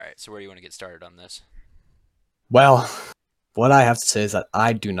right, so where do you want to get started on this? Well, what I have to say is that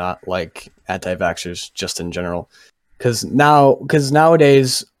I do not like anti-vaxxers just in general, because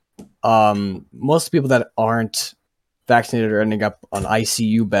nowadays, most people that aren't vaccinated are ending up on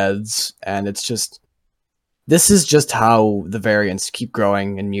ICU beds, and this is just how the variants keep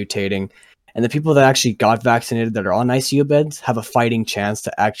growing and mutating, and the people that actually got vaccinated that are on ICU beds have a fighting chance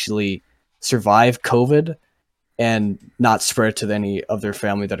to actually survive COVID and not spread it to any of their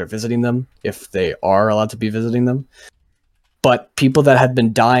family that are visiting them if they are allowed to be visiting them. But people that have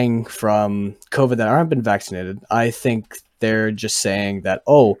been dying from COVID that aren't been vaccinated, I think they're just saying that,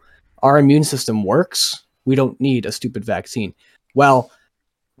 oh, our immune system works. We don't need a stupid vaccine. Well,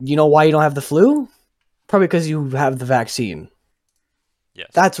 you know why you don't have the flu? Probably because you have the vaccine. Yes.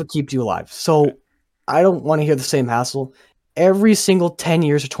 That's what keeps you alive. Okay. So I don't want to hear the same hassle. Every single 10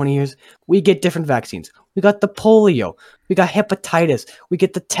 years or 20 years, we get different vaccines. We got the polio, we got hepatitis, we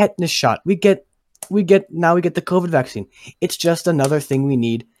get the tetanus shot, we get the COVID vaccine. It's just another thing we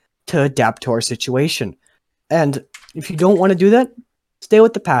need to adapt to our situation. And if you don't want to do that, stay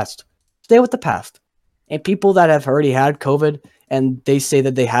with the past. Stay with the past. And people that have already had COVID and they say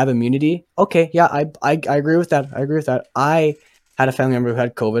that they have immunity, okay, yeah, I agree with that. I agree with that. I had a family member who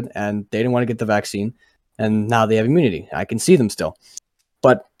had COVID and they didn't want to get the vaccine, and now they have immunity. I can see them still.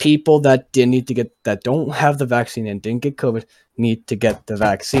 But people that didn't need to get that don't have the vaccine and didn't get COVID need to get the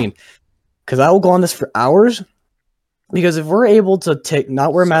vaccine. Because I will go on this for hours. Because if we're able to take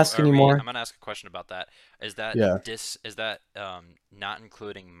not wear So masks are we? anymore, I'm gonna ask a question about that. Is that yeah. not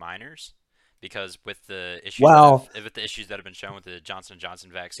including minors? Because with the issues that Well, have been shown with the Johnson &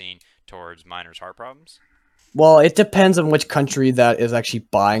 Johnson vaccine towards minors' heart problems. Well, it depends on which country that is actually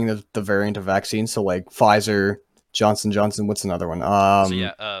buying the variant of vaccine. So like Pfizer, Johnson. What's another one? So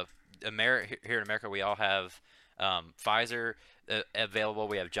yeah, here in America we all have Pfizer available.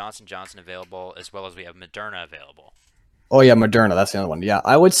 We have Johnson & Johnson available, as well as we have Moderna available. Oh yeah, Moderna. That's the other one. Yeah,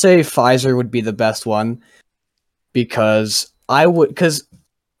 I would say Pfizer would be the best one because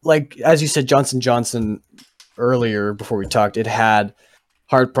like as you said, Johnson earlier before we talked, it had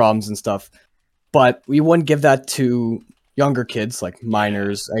heart problems and stuff, but we wouldn't give that to younger kids like Yeah.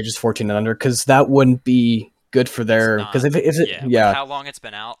 minors ages 14 and under because that wouldn't be good for It's their because not. if it Yeah, with yeah. how long it's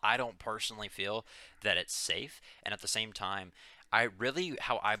been out, I don't personally feel that it's safe. And at the same time,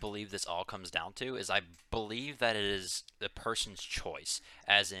 how I believe this all comes down to is I believe that it is the person's choice.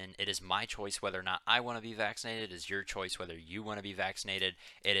 As in, it is my choice whether or not I want to be vaccinated. It is your choice whether you want to be vaccinated.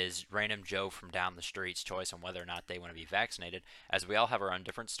 It is random Joe from down the street's choice on whether or not they want to be vaccinated. As we all have our own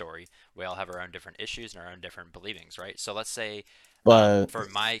different story, we all have our own different issues and our own different believings, right? So let's say, But for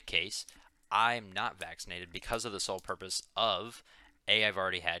my case, I'm not vaccinated because of the sole purpose of A, I've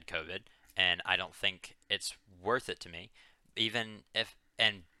already had COVID, and I don't think it's worth it to me. Even if,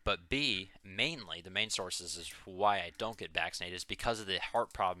 and, but B, mainly, the main sources is why I don't get vaccinated is because of the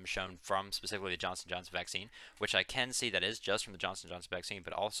heart problems shown from specifically the Johnson & Johnson vaccine, which I can see that is just from the Johnson & Johnson vaccine,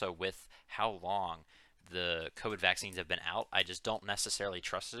 but also with how long the COVID vaccines have been out, I just don't necessarily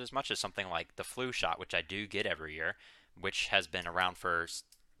trust it as much as something like the flu shot, which I do get every year, which has been around for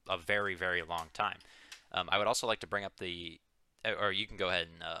a very, very long time. I would also like to bring up or you can go ahead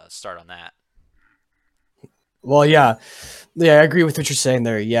and start on that. well, yeah, I agree with what you're saying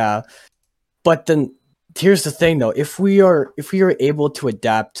there. Yeah, but then here's the thing, though. If we are able to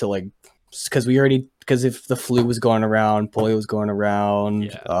adapt to like, because if the flu was going around, polio was going around,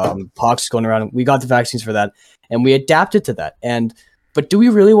 Yeah. pox was going around, we got the vaccines for that, and we adapted to that. And but do we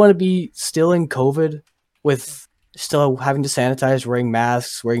really want to be still in COVID with still having to sanitize, wearing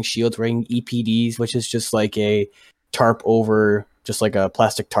masks, wearing shields, wearing EPDs, which is just like a tarp over, just like a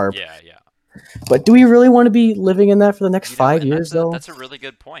plastic tarp. Yeah, yeah. But do we really want to be living in that for the next You know, five and years, though? that's a really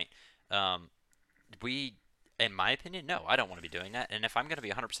good point. Um, we, in my opinion, no, I don't want to be doing that. And if I'm going to be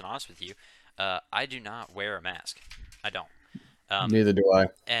 100% honest with you, I do not wear a mask. I don't. Um, Neither do I.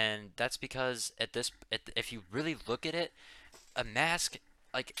 and that's because if you really look at it, a mask,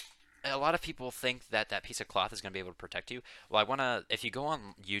 like, a lot of people think that that piece of cloth is going to be able to protect you. Well, if you go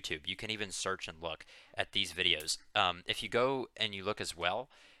on YouTube, you can even search and look at these videos. If you go and you look as well,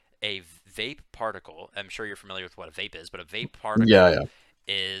 a vape particle, I'm sure you're familiar with what a vape is, but a vape Yeah, particle yeah.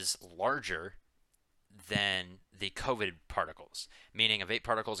 is larger than the COVID particles, meaning a vape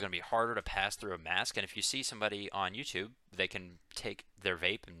particle is going to be harder to pass through a mask. And if you see somebody on YouTube, they can take their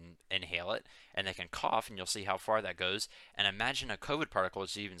vape and inhale it, and they can cough, and you'll see how far that goes. And imagine a COVID particle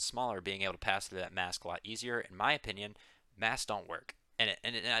is even smaller, being able to pass through that mask a lot easier. In my opinion, masks don't work.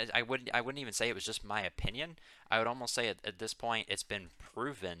 I wouldn't even say it was just my opinion. I would almost say at this point it's been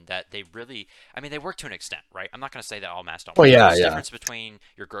proven that they really, I mean, they work to an extent, right? I'm not going to say that all masks don't Oh work. yeah, There's a yeah, difference between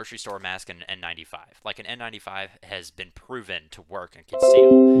your grocery store mask and an N95. Like an N95 has been proven to work and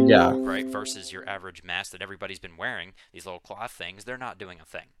conceal, yeah, right? Versus your average mask that everybody's been wearing, these little cloth things, they're not doing a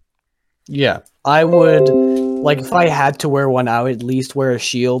thing. yeah. I would like if I had to wear one, I would at least wear a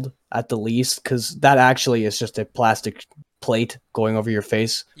shield at the least, because that actually is just a plastic plate going over your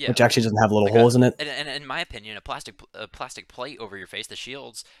face, Yeah, which actually doesn't have little like a holes in it. and in my opinion, a plastic plate over your face, the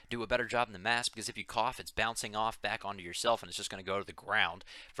shields do a better job than the mask because if you cough, it's bouncing off back onto yourself and it's just going to go to the ground.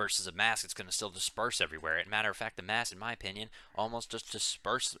 Versus a mask, it's going to still disperse everywhere. And matter of fact, the mask, in my opinion, almost just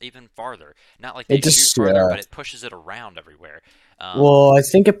disperse even farther. Not like they It shoot just further, but it pushes it around everywhere. well, I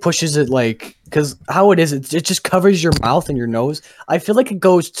think it pushes it like because how it is, it just covers your mouth and your nose. I feel like it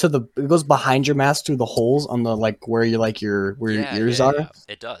goes behind your mask through the holes on the like where you like where your Yeah, ears yeah, are. yeah.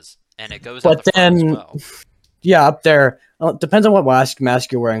 It does, and it goes out the But front as then well. yeah, up there depends on what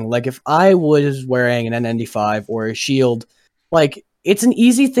mask you're wearing. Like if I was wearing an N95 or a shield, like it's an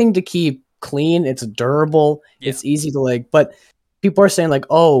easy thing to keep clean. It's durable. Yeah. It's easy to like. But people are saying like,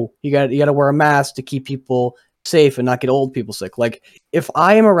 oh, you got to wear a mask to keep people safe and not get old people sick. Like if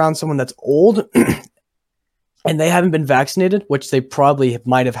I am around someone that's old and they haven't been vaccinated, which they probably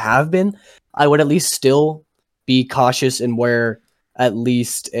might have been, I would at least still be cautious and wear at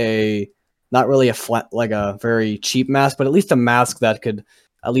least a not really a flat like a very cheap mask, but at least a mask that could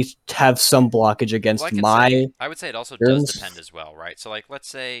at least have some blockage Well, against my I would say it also does depend germs. as well, right? So, like, let's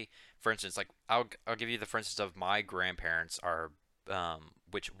say, for instance, like I'll give you the for instance of my grandparents are,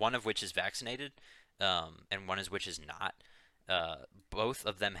 which one of which is vaccinated, and one is which is not. Both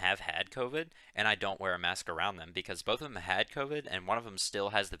of them have had COVID, and I don't wear a mask around them because both of them had COVID, and one of them still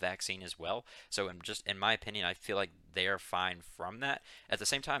has the vaccine as well. So, in my opinion, I feel like they are fine from that. At the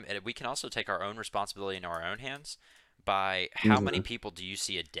same time, we can also take our own responsibility in our own hands by how many Mhm. people do you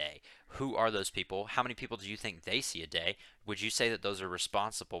see a day? Who are those people? How many people do you think they see a day? Would you say that those are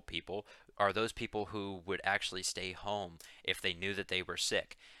responsible people? Are those people who would actually stay home if they knew that they were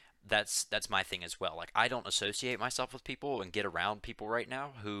sick? That's my thing as well. Like I don't associate myself with people and get around people right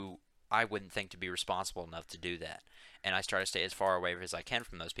now who I wouldn't think to be responsible enough to do that. And I try to stay as far away as I can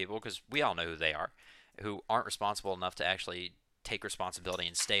from those people because we all know who they are, who aren't responsible enough to actually take responsibility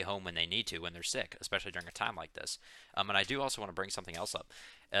and stay home when they need to when they're sick, especially during a time like this. And I do also want to bring something else up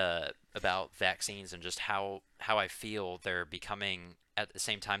about vaccines and just how I feel they're becoming at the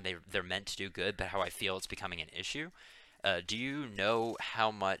same time they're meant to do good, but how I feel it's becoming an issue. Do you know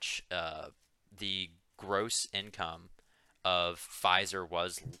how much the gross income of Pfizer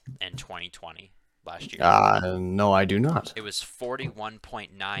was in 2020 last year? No, I do not. It was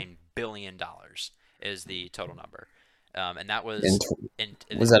 $41.9 billion dollars is the total number. And that And was in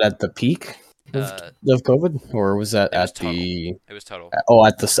was that at the peak uh, of COVID, or was that it was at total. the It was total.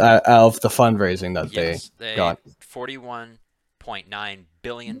 at the of the fundraising that they Yes, they got? $41.9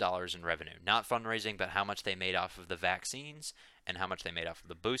 billion dollars in revenue. Not fundraising, but how much they made off of the vaccines and how much they made off of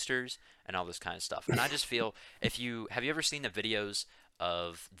the boosters and all this kind of stuff. And I just feel if you have you ever seen the videos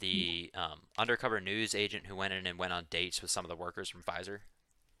of the undercover news agent who went in and went on dates with some of the workers from Pfizer?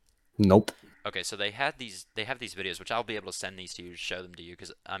 Nope. Okay, so they have these videos which I'll be able to send these to you to show them to you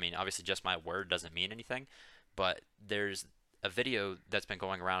because I mean obviously just my word doesn't mean anything, but there's a video that's been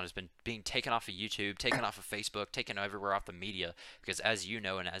going around has been being taken off of YouTube, taken off of Facebook, taken everywhere off the media because as you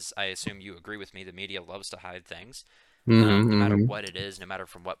know and as I assume you agree with me, the media loves to hide things, no matter Mm-hmm, what it is, no matter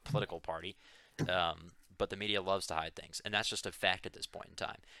from what political party. But the media loves to hide things, and that's just a fact at this point in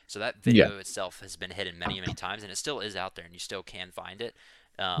time. So that yeah. video itself has been hidden many, many times, and it still is out there, and you still can find it.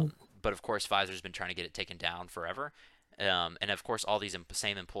 But of course, Pfizer's been trying to get it taken down forever. And of course, all these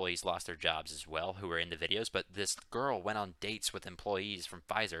same employees lost their jobs as well who were in the videos. But this girl went on dates with employees from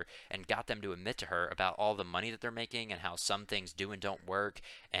Pfizer and got them to admit to her about all the money that they're making and how some things do and don't work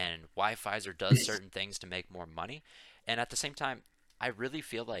and why Pfizer does certain things to make more money. And at the same time, I really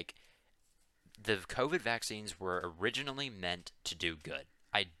feel like the COVID vaccines were originally meant to do good.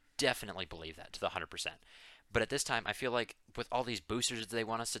 I definitely believe that to the 100%. But at this time, I feel like with all these boosters that they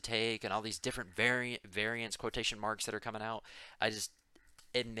want us to take and all these different variants, quotation marks that are coming out, I just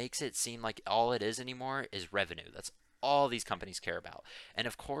it makes it seem like all it is anymore is revenue. That's all these companies care about. And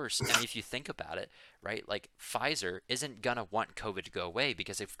of course, I mean, if you think about it, right, like Pfizer isn't gonna want COVID to go away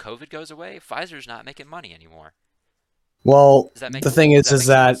because if COVID goes away, Pfizer's not making money anymore. Well, Does that make the thing does that is make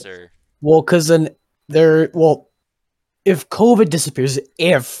that sense or well, because then well, if COVID disappears,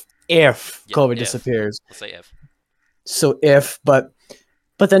 if yeah, COVID if disappears, let's say if so if but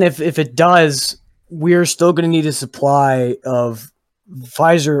then if it does, we're still going to need a supply of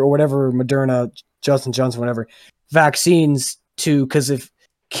Pfizer or whatever, Moderna, Johnson, whatever vaccines to, because if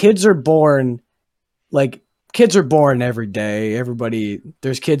kids are born like kids are born every day. Everybody,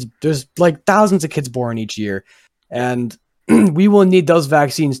 there's like thousands of kids born each year, Yeah. and we will need those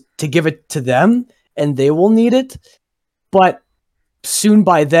vaccines to give it to them, and they will need it. But soon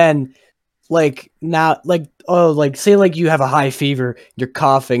by then, like now, like oh, like say like you have a high fever, you're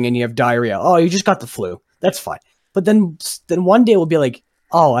coughing, and you have diarrhea. Oh, you just got the flu. Yeah. That's fine. But then one day we'll be like,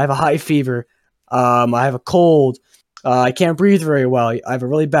 oh, I have a high fever. I have a cold. I can't breathe very well. I have a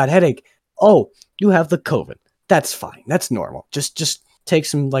really bad headache. Oh, you have the COVID. That's fine. That's normal. Just take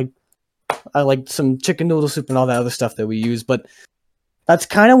some like some chicken noodle soup and all that other stuff that we use. But that's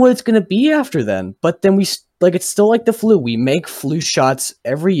kind of what it's gonna be after then. But then like it's still like the flu. We make flu shots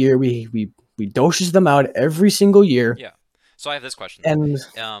every year. We doses them out every single year. Yeah. So I have this question And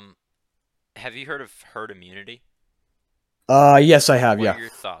though. Have you heard of herd immunity? yes, I have. What are Yeah. your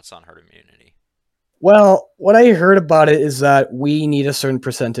thoughts on herd immunity? Well, what I heard about it is that we need a certain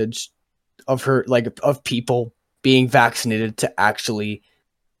percentage of of people being vaccinated to actually,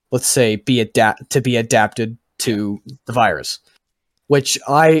 let's say, be adapted Yeah. to the virus. Which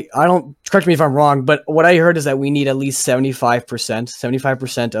I don't, correct me if I'm wrong, but what I heard is that we need at least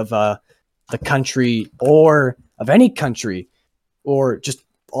 75% of the country, or of any country, or just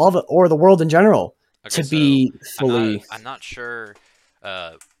or the world in general, Okay, to so be fully. I'm not sure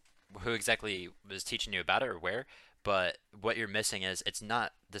uh, who exactly was teaching you about it or where, but what you're missing is it's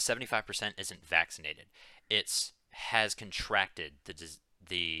not the 75% isn't vaccinated. It's has contracted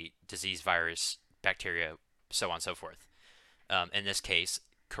the disease, virus, bacteria, so on and so forth. In this case,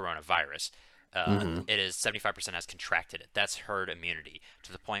 coronavirus. Mhm. It is 75% has contracted it. That's herd immunity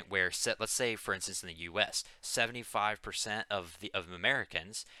to the point where, let's say, for instance, in the U.S., 75% of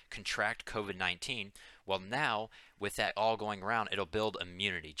Americans contract COVID-19. Well, now with that all going around, it'll build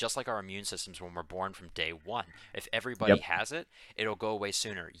immunity, just like our immune systems when we're born from day one. If everybody Yep. has it, it'll go away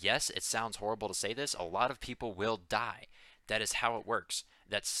sooner. Yes, it sounds horrible to say this. A lot of people will die. That is how it works.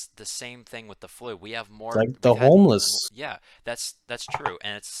 That's the same thing with the flu. We have It's more. like the We've had. homeless. Yeah, that's true,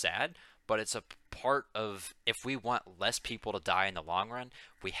 and it's sad, but it's a part of if we want less people to die in the long run,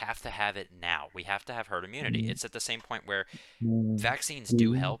 we have to have it now. We have to have herd immunity. It's at the same point where vaccines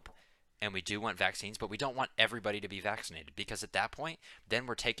do help, and we do want vaccines, but we don't want everybody to be vaccinated because at that point, then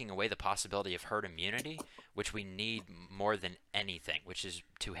we're taking away the possibility of herd immunity, which we need more than anything, which is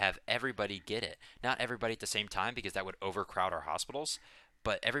to have everybody get it. Not everybody at the same time because that would overcrowd our hospitals,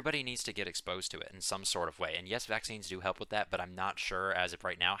 but everybody needs to get exposed to it in some sort of way. And yes, vaccines do help with that, but I'm not sure as of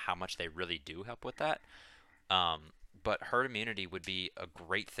right now how much they really do help with that. Um, but herd immunity would be a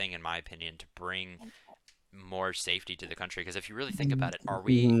great thing, in my opinion, to bring more safety to the country. Because if you really think about it,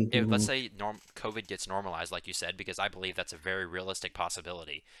 let's say COVID gets normalized, like you said, because I believe that's a very realistic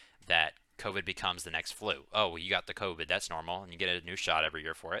possibility that COVID becomes the next flu. Oh, well, you got the COVID, that's normal, and you get a new shot every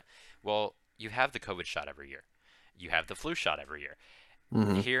year for it. Well, you have the COVID shot every year. You have the flu shot every year.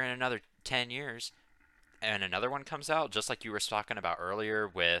 Hmm. Here in another 10 years, and another one comes out, just like you were talking about earlier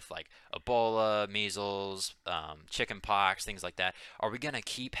with like Ebola, measles, chicken pox, things like that. Are we going to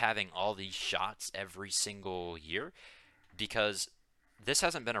keep having all these shots every single year? Because this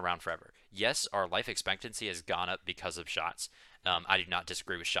hasn't been around forever. Yes, our life expectancy has gone up because of shots. I do not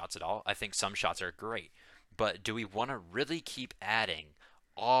disagree with shots at all. I think some shots are great. But do we want to really keep adding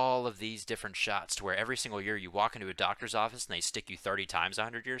all of these different shots to where every single year you walk into a doctor's office and they stick you 30 times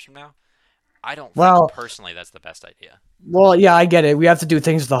 100 years from now? I don't think Well, personally that's the best idea. yeah, I get it. We have to do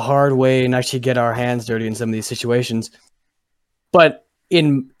things the hard way and actually get our hands dirty in some of these situations. But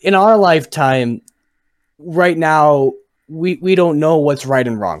in our lifetime, right now, we don't know what's right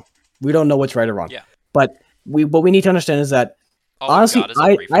and wrong. We don't know what's right or wrong. Yeah. But what we need to understand is that, All we've honestly, got is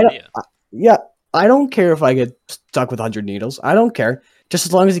a brief idea. yeah, I don't care if I get stuck with 100 needles. I don't care. Just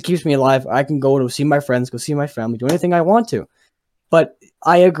as long as it keeps me alive, I can go to see my friends, go see my family, do anything I want to. But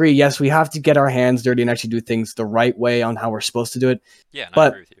I agree. Yes, we have to get our hands dirty and actually do things the right way on how we're supposed to do it. Yeah, and I But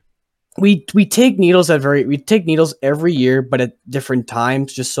agree with you. we take needles every year, but at different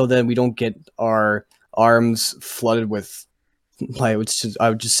times, just so that we don't get our arms flooded with, like, I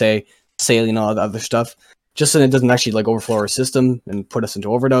would just say, saline and all the other stuff, just so that it doesn't actually like overflow our system and put us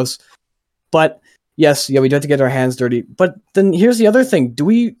into overdose. But yes, yeah, we do have to get our hands dirty. But then here's the other thing: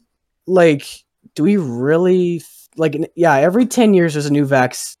 like do we really like? Yeah, every 10 years there's a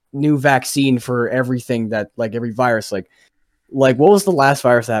new vaccine for everything, that like every virus. Like what was the last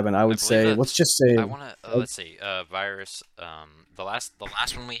virus that happened? I I would believe say, let's that's. just say, I want to. Let's see. Virus. The last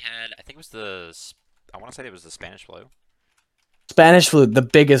one we had. I think it was I want to say it was the Spanish flu. Spanish flu, the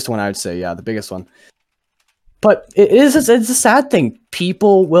biggest one. I would say, yeah, the biggest one. but it's a sad thing.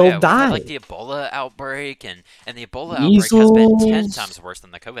 People Well, will yeah, we've had die. like the Ebola outbreak, and the Ebola outbreak has been 10 Measles, times worse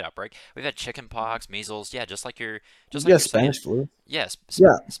than the COVID outbreak. We've had chicken pox, measles, yeah, just like yeah, you're saying. Spanish flu. Yes,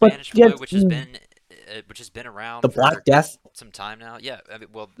 Yeah, but Spanish yeah, flu, which has been the around Black for Death. some time now. Yeah, I mean,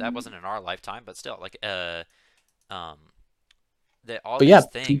 well, that wasn't in our lifetime, but still, like um, that all But yeah, these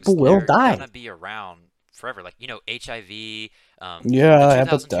things people will they're die. gonna be around forever. Like HIV, the Yeah,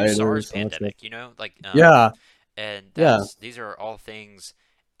 2002 SARS hepatitis, all that stuff. pandemic. Like Yeah, and yeah. these are all things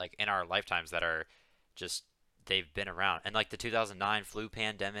like in our lifetimes that are just they've been around. And like the 2009 flu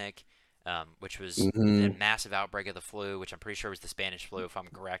pandemic, which was the Hmm. massive outbreak of the flu, which I'm pretty sure was the Spanish flu, if I'm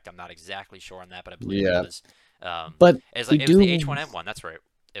correct. I'm not exactly sure on that, but I believe it Yeah, was. Um, but we it was the do. H1N1. That's right.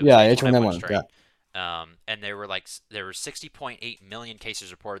 It was Yeah, the H1N1 H1N1. Yeah. strain. And there were 60.8 million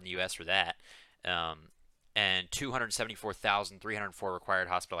cases reported in the U.S. for that, um, and 274,304 required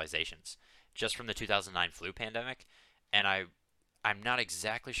hospitalizations just from the 2009 flu pandemic. And I'm not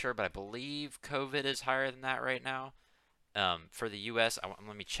exactly sure, but I believe COVID is higher than that right now. For the U.S.,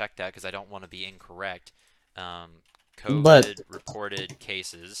 let me check that because I don't want to be incorrect. Um, But COVID reported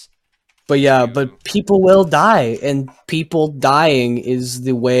cases yeah, to but people will die, and people dying is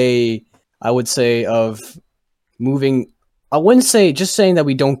the way, I would say, of moving. I wouldn't say just saying that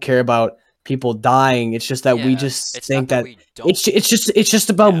we don't care about people dying. It's just that we yeah, just it's not think that that we don't it's just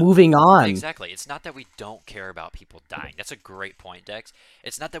about yeah. moving on. Exactly. It's not that we don't care about people dying. That's a great point, Dex.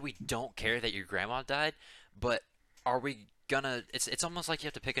 It's not that we don't care that your grandma died, but are we gonna it's almost like you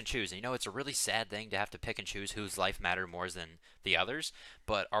have to pick and choose. And it's a really sad thing to have to pick and choose whose life matter more than the others,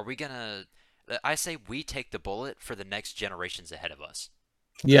 but are we gonna I say we take the bullet for the next generations ahead of us.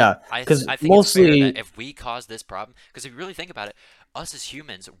 Yeah, because I think it's fair that mostly, if we cause this problem, because if you really think about it, us as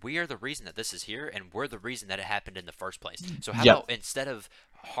humans, we are the reason that this is here, and we're the reason that it happened in the first place. So how yep. about instead of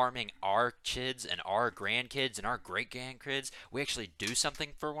harming our kids and our grandkids and our great grandkids, we actually do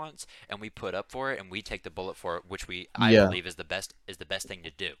something for once, and we put up for it, and we take the bullet for it, which I Yeah, believe is the best thing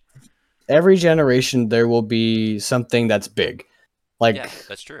to do. every generation there will be something that's big, Yeah, like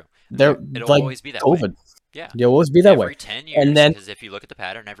that's true. there, It'll like always be that way. COVID. Yeah. It'll always be that way, Every 10 and years, then because if you look at the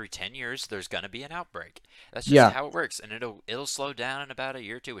pattern, every 10 years there's going to be an outbreak. That's just yeah. how it works, and it'll slow down in about a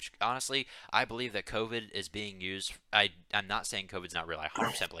year or two, which honestly, I believe that COVID is being used. I'm not saying COVID's not real. I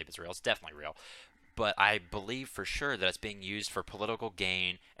 100% believe it's real. It's definitely real. But I believe for sure that it's being used for political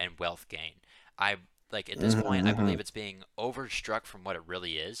gain and wealth gain. I like at this point, I believe Hmm. it's being overstruck from what it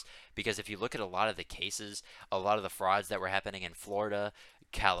really is, because if you look at a lot of the cases, a lot of the frauds that were happening in Florida,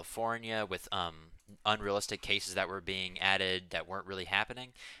 California, with unrealistic cases that were being added that weren't really happening.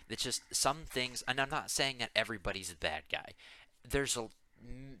 It's just some things, and I'm not saying that everybody's a bad guy. There's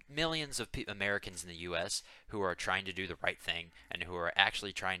millions of Americans in the U.S. who are trying to do the right thing and who are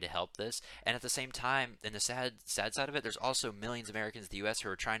actually trying to help this. And at the same time, in the sad side of it, there's also millions of Americans in the U.S. who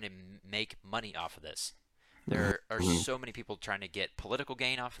are trying to make money off of this. There are Hmm. so many people trying to get political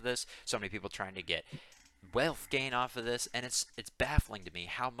gain off of this, so many people trying to get wealth gain off of this, and it's baffling to me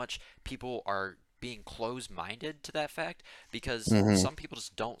how much people are being closed-minded to that fact, because Hmm. some people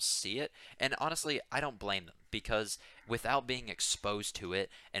just don't see it. And honestly, I don't blame them, because without being exposed to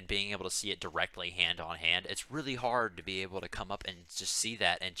it and being able to see it directly hand on hand, it's really hard to be able to come up and just see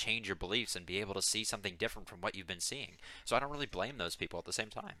that and change your beliefs and be able to see something different from what you've been seeing. So I don't really blame those people at the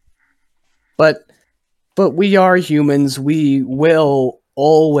same time. But we are humans. We will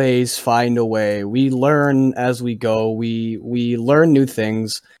always find a way. We learn as we go. We learn new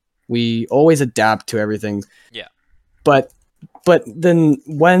things. We always adapt to everything. Yeah. But then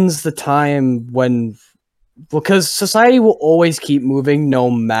when's the time when, because society will always keep moving no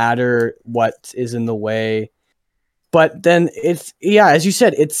matter what is in the way. But then it's, yeah, as you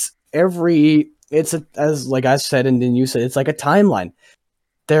said, it's as like I said and then you said, it's like a timeline.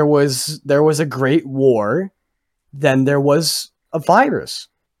 There was a great war, then there was a virus.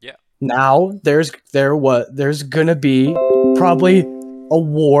 Yeah. Now there's gonna be probably a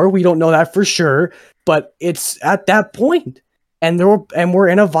war. We don't know that for sure, but it's at that point, and we're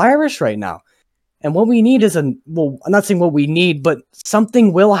in a virus right now. And what we need is well, I'm not saying what we need, but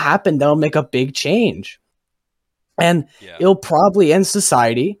something will happen that'll make a big change, and Yeah. it'll probably end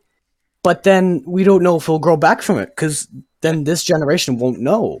society. But then we don't know if we'll grow back from it, because Yeah. then this generation won't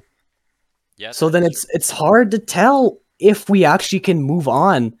know. Yeah, So that then is true. it's hard to tell if we actually can move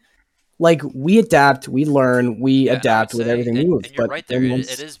on. Like, we adapt, we learn, we Yeah, and I would adapt with say, everything moves. and you're But right there. then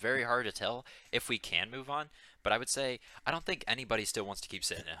It once, is very hard to tell if we can move on. But I would say I don't think anybody still wants to keep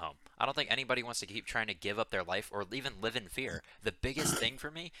sitting at home. I don't think anybody wants to keep trying to give up their life or even live in fear. The biggest thing for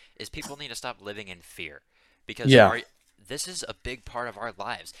me is people need to stop living in fear, because yeah, are this is a big part of our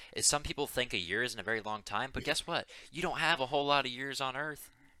lives. Is some people think a year isn't a very long time, but guess what? You don't have a whole lot of years on Earth.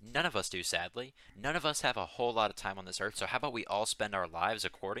 None of us do, sadly. None of us have a whole lot of time on this earth. So how about we all spend our lives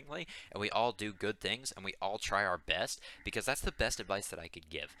accordingly, and we all do good things, and we all try our best? Because that's the best advice that I could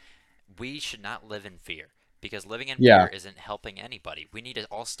give. We should not live in fear, because living in fear Yeah. isn't helping anybody. We need to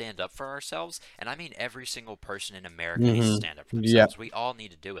all stand up for ourselves, and I mean every single person in America needs to Hmm. stand up for Yeah. themselves. We all need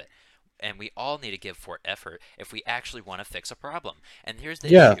to do it. And we all need to give forth effort if we actually want to fix a problem. And here's the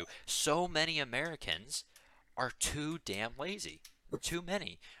Yeah. issue: so many Americans are too damn lazy. Too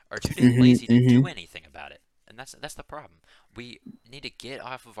many are too damn Hmm. lazy to Hmm. do anything about it. And that's the problem. We need to get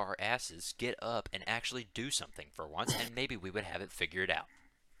off of our asses, get up, and actually do something for once, and maybe we would have it figured out.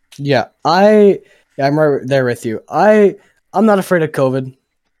 Yeah. I'm right there with you. I'm not afraid of COVID.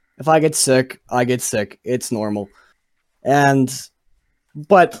 If I get sick, I get sick. It's normal. And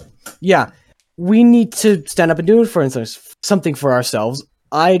but yeah, we need to stand up and do it for instance something for ourselves.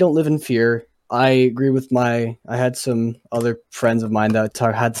 I don't live in fear. I agree with I had some other friends of mine that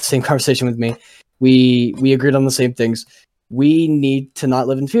had the same conversation with me. We agreed on the same things. We need to not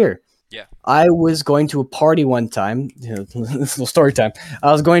live in fear. Yeah. I was going to a party one time. This little story time.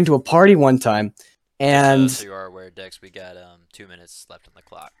 I was going to a party one time, Just and so you are aware, Dex, we got 2 minutes left on the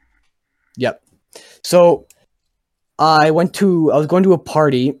clock. yep. So I was going to a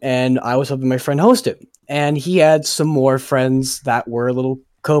party and I was helping my friend host it. And he had some more friends that were a little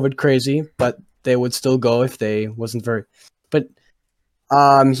COVID crazy, but they would still go if they wasn't very but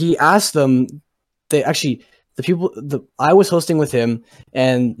he asked them they actually the people the I was hosting with him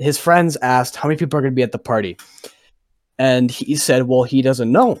and his friends asked how many people are gonna be at the party. And he said, well, he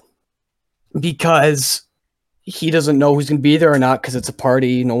doesn't know because he doesn't know who's gonna be there or not because it's a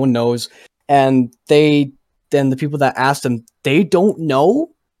party, no one knows. And then the people that asked him, they don't know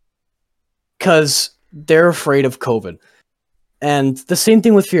because they're afraid of COVID. And the same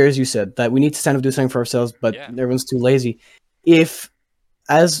thing with fear, as you said, that we need to stand up and do something for ourselves, but Yeah. everyone's too lazy. If,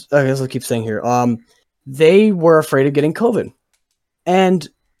 as I keep saying here, they were afraid of getting COVID, and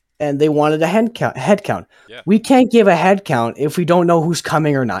they wanted a head count. Head count. Yeah. We can't give a head count if we don't know who's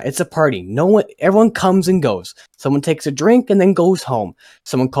coming or not. It's a party. No one, everyone comes and goes. Someone takes a drink and then goes home.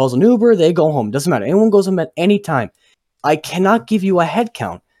 Someone calls an Uber, they go home. Doesn't matter. Anyone goes home at any time. I cannot give you a head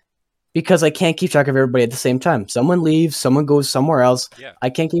count because I can't keep track of everybody at the same time. Someone leaves, someone goes somewhere else. Yeah. I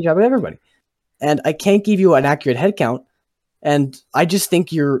can't keep track of everybody. And I can't give you an accurate head count. And I just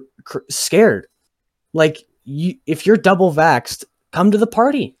think you're scared. Like, if you're double vaxxed, come to the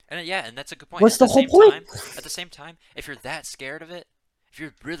party. And yeah, and that's a good point. What's the whole point? At the same time, if you're that scared of it, if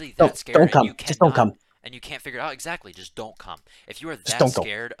you're really that scared Don't and you come. Just don't cannot come. and you can't figure it out exactly, just don't come. If you are Just that don't go.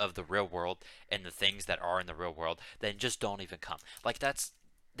 scared of the real world and the things that are in the real world, then just don't even come. Like that's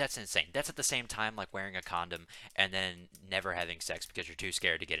insane. That's at the same time like wearing a condom and then never having sex because you're too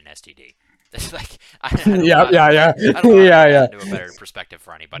scared to get an STD. That's like I don't know Yeah, how to yeah, yeah, I don't know how to yeah, put that yeah. into a better perspective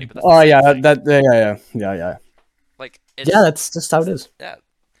for anybody, but that's the Oh same yeah, thing. yeah. Like Yeah, it's that's just how it is. yeah.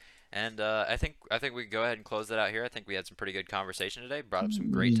 And I think we can go ahead and close that out here. I think we had some pretty good conversation today. Brought up some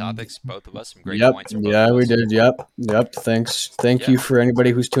great topics, both of us, some great Yep, points from both yeah, of we us. did. Yep. Thank Yeah, you for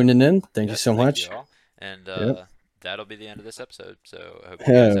anybody who's tuning in. Thank you yes, so thank you much. all. And Yep. that'll be the end of this episode. So I hope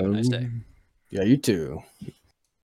you guys have a nice day. Yeah, you too.